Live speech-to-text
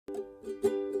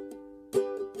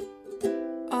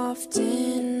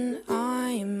Often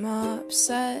I'm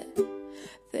upset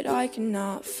that I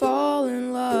cannot fall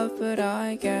in love, but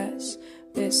I guess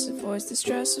this avoids the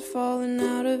stress of falling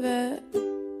out of it.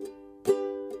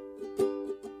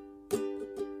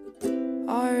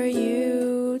 Are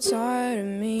you tired of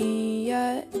me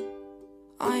yet?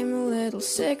 I'm a little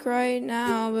sick right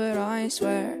now, but I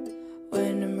swear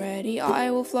when I'm ready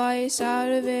I will fly us out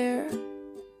of here.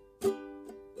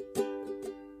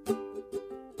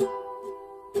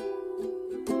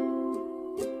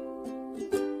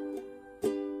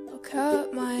 I'll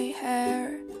cut my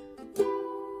hair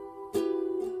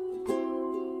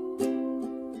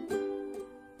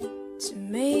to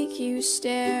make you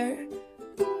stare.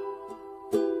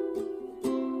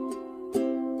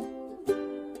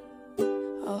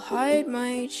 I'll hide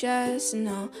my chest and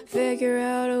I'll figure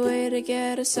out a way to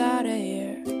get us out of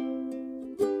here.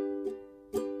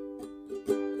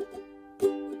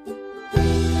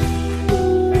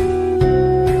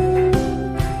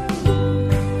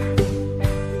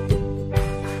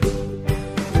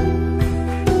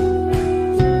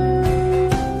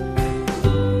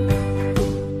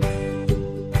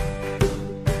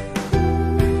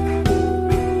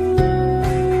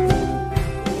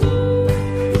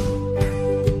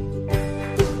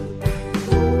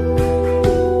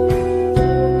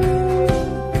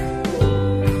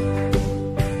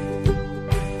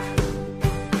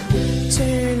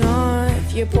 Turn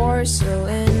off your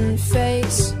porcelain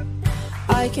face.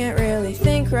 I can't really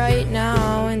think right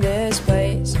now in this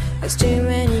place. There's too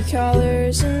many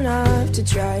colors, enough to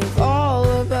drive all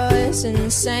of us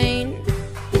insane.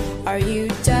 Are you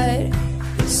dead?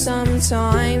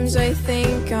 Sometimes I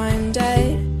think I'm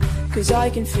dead, 'cause I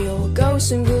can feel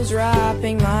ghosts and ghouls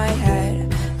wrapping my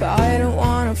head. But I don't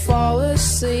wanna fall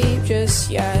asleep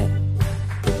just yet.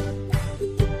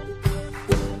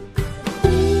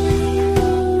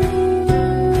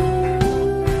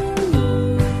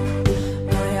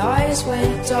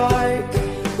 Went dark.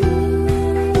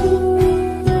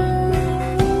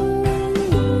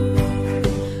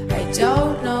 I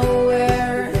don't know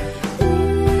where.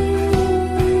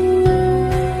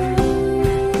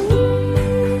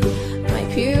 My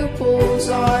pupils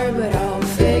are, but I'll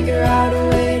figure out a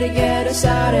way to get us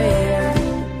out of here.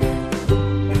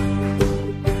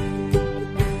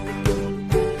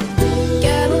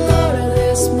 Get a load of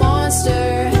this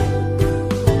monster.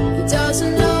 He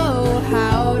doesn't know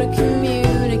how to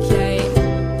communicate.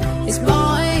 His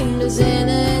mind is in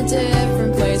a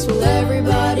different place. Will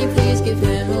everybody please give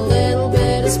him a little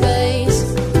bit of space?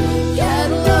 Get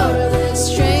a load of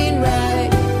this train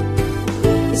wreck.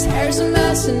 His hair's a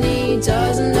mess and he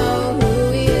doesn't know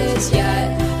who he is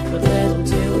yet. But little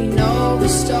do we know, the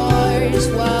stars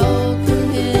welcome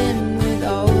him with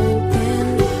open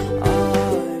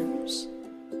arms.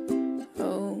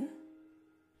 Oh.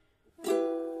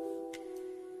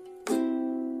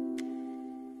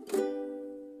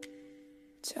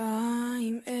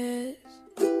 Time is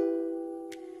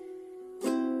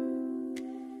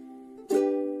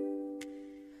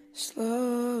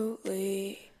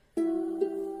slowly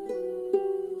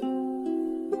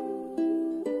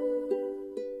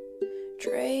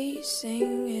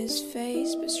tracing his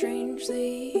face, but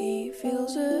strangely he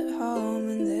feels at home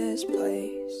in this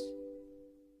place.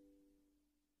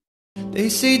 They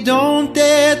say don't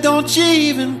dare, don't you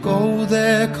even go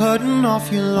there, cutting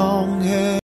off your long hair.